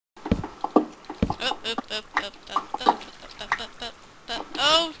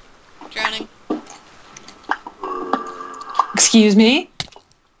Excuse me?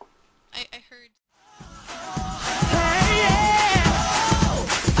 I heard.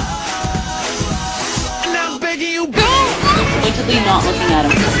 Pointedly not looking at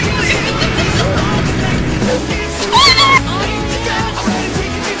him.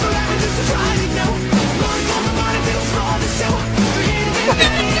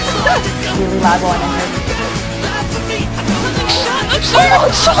 Really loud while I'm in here.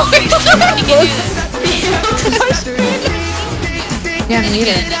 I'm sorry. Yeah, me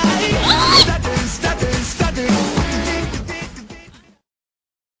either.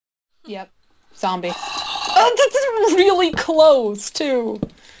 Yep. Zombie. Oh, that's really close, too.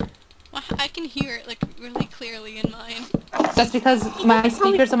 Well, I can hear it, like, really clearly in mine. That's because my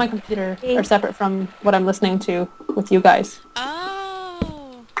speakers on my computer are separate from what I'm listening to with you guys.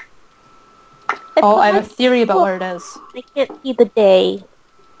 Oh. Oh, I have a theory about where it is. I can't see the day.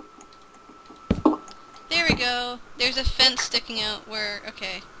 There we go. There's a fence sticking out where...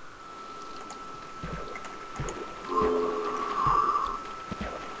 Okay.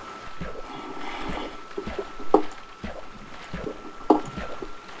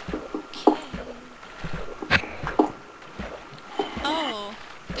 Oh,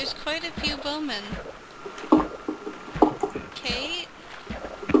 there's quite a few Bowman. Kate?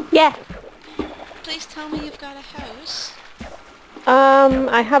 Yes. Please tell me you've got a house.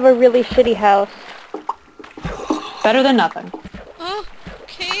 I have a really shitty house. Better than nothing. Oh,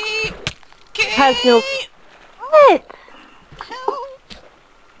 Kate! Kate! Has no... What? Help!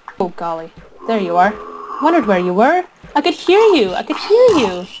 Oh, golly. There you are. Wondered where you were. I could hear you. I could hear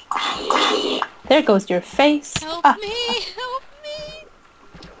you. There goes your face. Help me! Help me!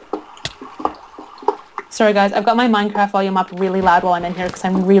 Sorry guys, I've got my Minecraft volume up really loud while I'm in here because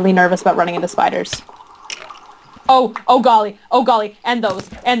I'm really nervous about running into spiders. Oh, oh golly, and those,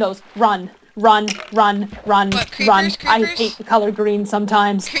 run, run, run, run, What, creepers, run. creepers? I hate the color green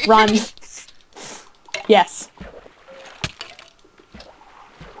sometimes. Creepers? Run. Yes.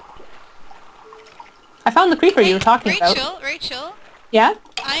 I found the creeper you were talking about. Rachel, Yeah?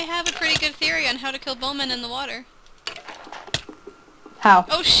 I have a pretty good theory on how to kill Bowman in the water. How?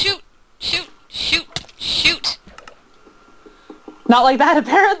 Oh, shoot! Shoot! Shoot! Shoot! Not like that,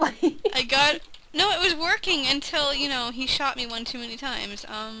 apparently. I got... No, it was working until, you know, he shot me one too many times.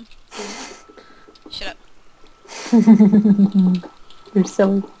 Shut up. You're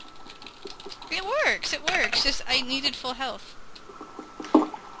silly. It works, just I needed full health.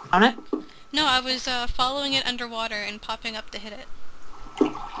 On it? No, I was, following it underwater and popping up to hit it.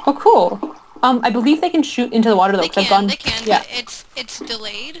 Oh, cool. I believe they can shoot into the water though. They I've gone... can, yeah. but it's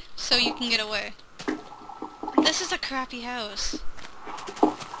delayed, so you can get away. This is a crappy house.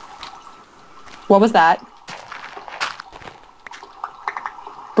 What was that?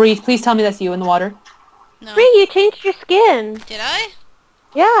 Breathe, please tell me that's you in the water. No. Bree, you changed your skin. Did I?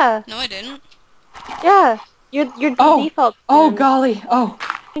 Yeah. No, I didn't. Yeah. You're the default skin. Oh, golly. Oh.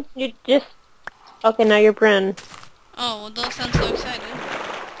 You just... Okay, now you're Bryn. Oh, well, those sound so excited.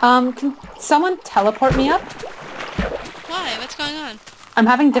 Can someone teleport me up? Why? What's going on? I'm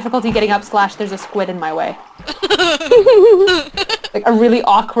having difficulty getting up / there's a squid in my way. Like a really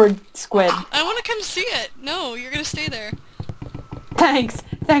awkward squid. I want to come see it. No, you're gonna stay there. Thanks.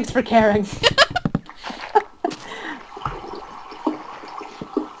 Thanks for caring.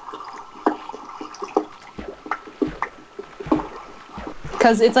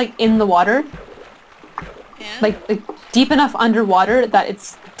 Because it's like in the water. And? Like deep enough underwater that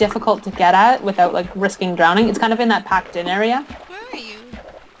it's difficult to get at without like risking drowning. It's kind of in that packed in area. Where are you?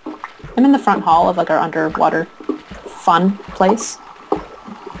 I'm in the front hall of like our underwater fun place.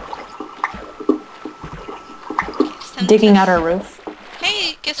 Digging out our roof.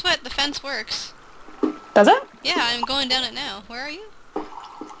 Hey, guess what? The fence works. Does it? Yeah, I'm going down it now. Where are you?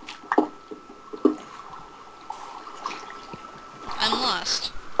 I'm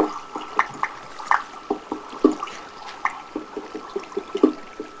lost.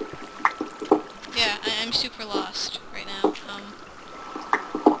 Yeah, I'm super lost right now.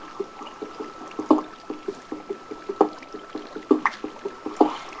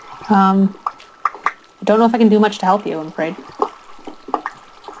 I don't know if I can do much to help you, I'm afraid.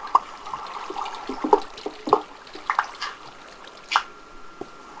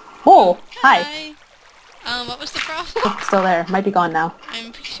 Oh, hi. What was the problem? Oh, still there. Might be gone now.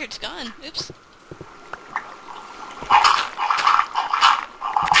 I'm pretty sure it's gone. Oops.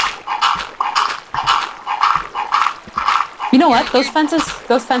 You know what? Those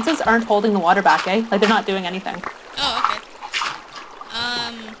fences aren't holding the water back, eh? Like they're not doing anything. Oh, okay.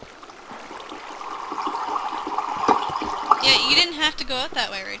 Yeah, you didn't have to go out that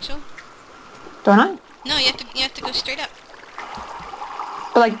way, Rachel. Don't I? No, you have to go straight up.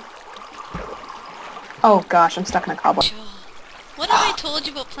 But like... Oh gosh, I'm stuck in a cobweb. Joel, what have I told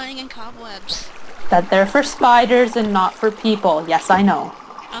you about playing in cobwebs? That they're for spiders and not for people. Yes, I know.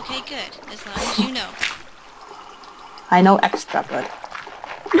 Okay, good. As long as you know. I know extra good.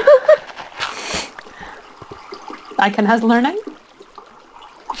 Icon has learning?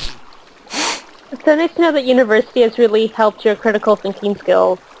 It's so nice to know that university has really helped your critical thinking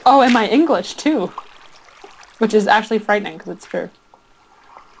skills. Oh, and my English too. Which is actually frightening because it's true.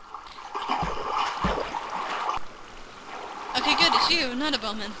 Okay, good. It's you, not a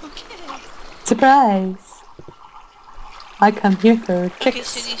Bowman. Okay. Surprise! I come here for tricks. Okay,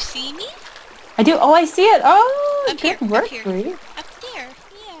 so do you see me? I do. Oh, I see it. Oh, Up here, good work, up here. Bree. Up there,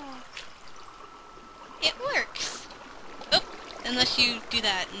 yeah. It works. Oh, unless you do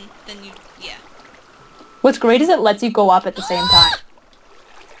that, and then you, yeah. What's great is it lets you go up at the same time.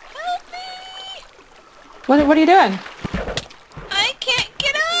 Help me! What are you doing? I can't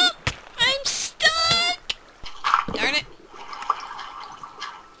get up! I'm stuck! Darn it.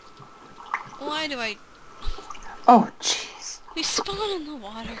 Why do I... Oh, jeez. We spawn in the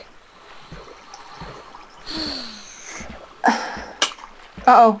water.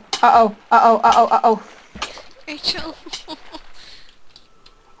 Uh-oh. Uh-oh. Uh-oh. Uh-oh. Uh-oh. Rachel.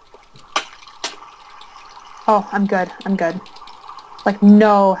 Oh, I'm good. I'm good. Like,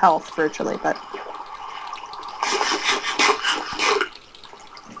 no health, virtually, but...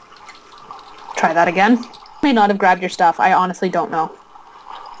 Try that again. May not have grabbed your stuff. I honestly don't know.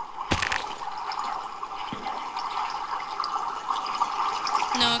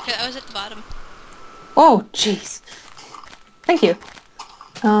 No, okay, I was at the bottom. Oh, jeez. Thank you.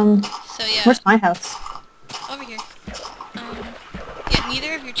 So yeah, Where's my house? over here. Yeah,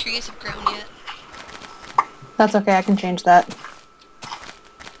 neither of your trees have grown yet. That's okay, I can change that.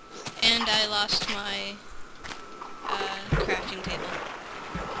 And I lost my, crafting table.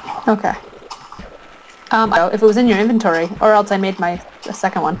 Okay. If it was in your inventory, or else I made a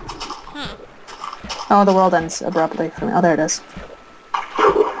second one. Huh. Oh, the world ends abruptly for me. Oh, there it is.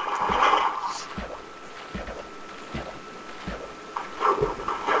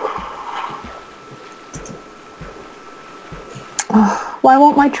 Oh, why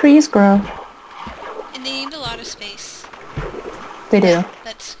won't my trees grow? And they need a lot of space. They do.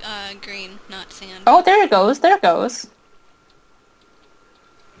 That's, green, not sand. Oh, there it goes. There it goes.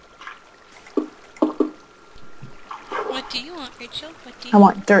 What do you want, Rachel? What do you I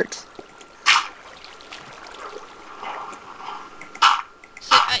want dirt.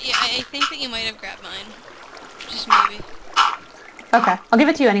 So, yeah, I think that you might have grabbed mine. Just maybe. Okay, I'll give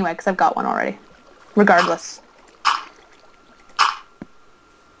it to you anyway, because I've got one already. Regardless.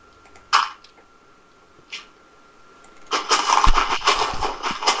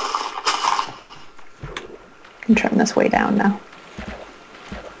 I can turn this way down now.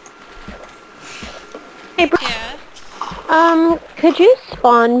 Hey, Yeah? could you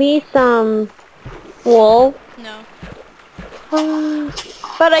spawn me some wool? No.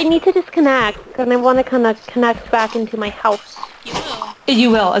 But I need to disconnect, and I want to kind of connect back into my house. You will. You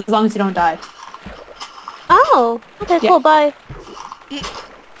will, as long as you don't die. Oh, okay, Yeah. cool, bye.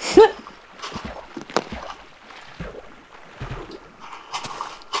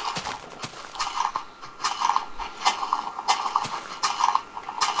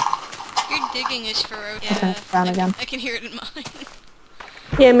 Your digging is ferocious. Okay, down again. I can hear it in mine.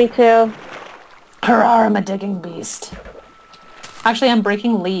 Yeah, me too. Hurrah, I'm a digging beast. Actually, I'm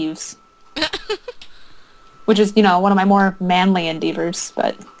breaking leaves. Which is, you know, one of my more manly endeavors,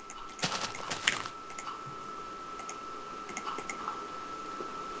 but...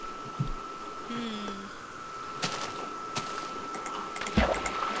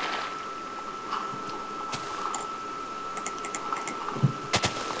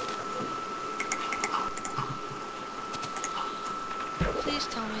 Please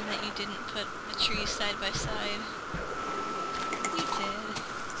tell me that you didn't put a tree side by side. You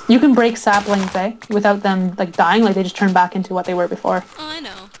did. You can break saplings, eh? Without them, like, dying, like, they just turn back into what they were before. Oh, I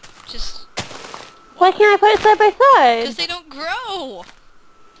know. Just... Why can't I put it side by Because side? they don't grow!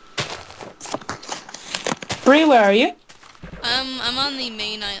 Bree, where are you? I'm on the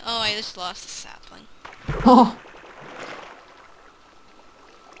main island. Oh, I just lost a sapling. Oh.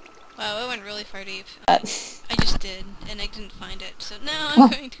 Wow, it went really far deep. Uh, I just did, and I didn't find it, so now I'm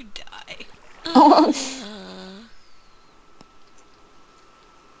going to die. Oh.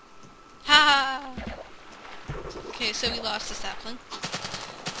 Ha! Okay, so we lost the sapling.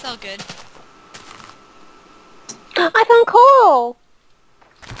 It's all good. I found coal!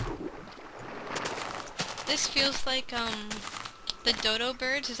 This feels like, the dodo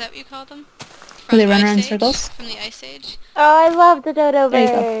birds, is that what you call them? from they run Ice around in Age, circles? from the Ice Age. Oh, I love the dodo There you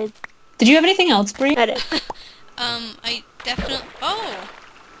go. birds. Did you have anything else, Brie? I did. I definitely... Oh!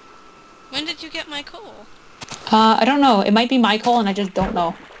 When did you get my coal? I don't know. It might be my coal and I just don't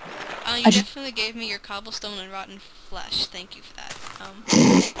know. You I just- definitely gave me your cobblestone and rotten flesh. Thank you for that.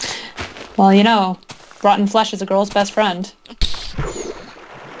 Well, you know, rotten flesh is a girl's best friend.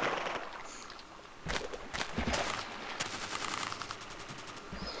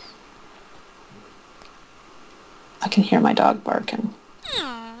 I can hear my dog barking.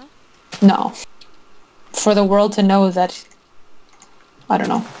 Aww. No. For the world to know that... I don't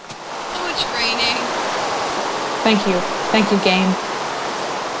know. Oh, it's raining. Thank you. Thank you, game.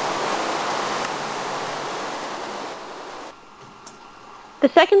 The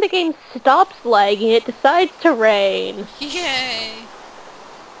second the game stops lagging, it decides to rain. Yay!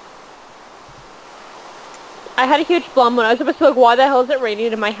 I had a huge blum when I was supposed to look, why the hell is it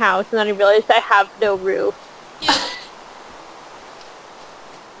raining in my house? And then I realized I have no roof. Yeah.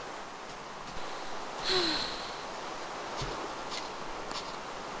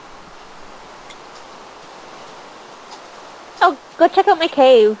 Oh, go check out my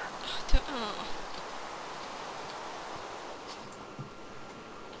cave. Oh.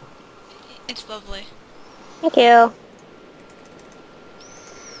 It's lovely. Thank you.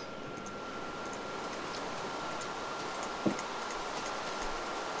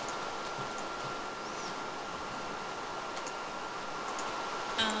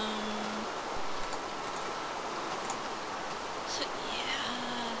 So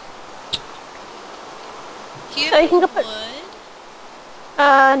yeah. Do you Oh, you have can go wood? put-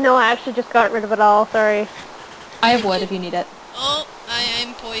 no, I actually just got rid of it all, sorry. I have wood if you need it. Oh,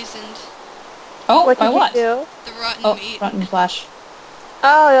 I'm poisoned. Oh, What by did what? you do? The rotten Oh, meat. rotten flesh.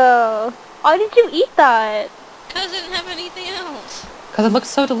 Oh, why did you eat that? Cause I didn't have anything else. Because it looks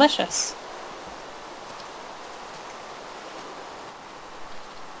so delicious.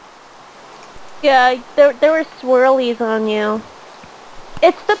 Yeah, there were swirlies on you.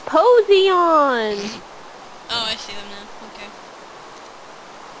 It's the Posion! Oh, I see them now. Okay.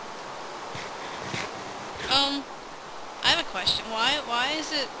 I have a question. Why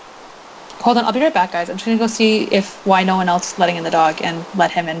is it... Hold on, I'll be right back, guys. I'm just gonna go see if why no one else is letting in the dog and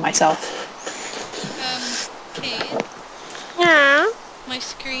let him in myself. Kate, Yeah? my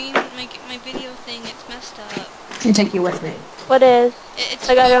screen, my video thing, it's messed up. I'll take you with me. What is? It's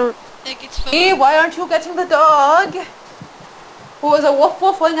Like, I don't... Like, it's Hey, why aren't you getting the dog? Who was a woof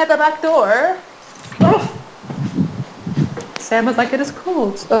woofing at the back door? Oh. Sam was like, it is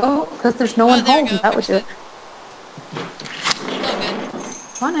cold. Oh, because there's no one there we home. go, That would do fixed it. Love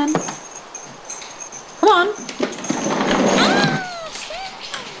it. Come on in. Come on. Ah, Sam!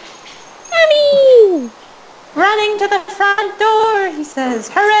 Mommy! Running to the front door, he says.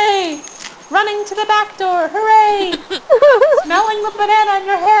 Hooray! Running to the back door. Hooray! Smelling the banana in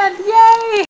your hand. Yay!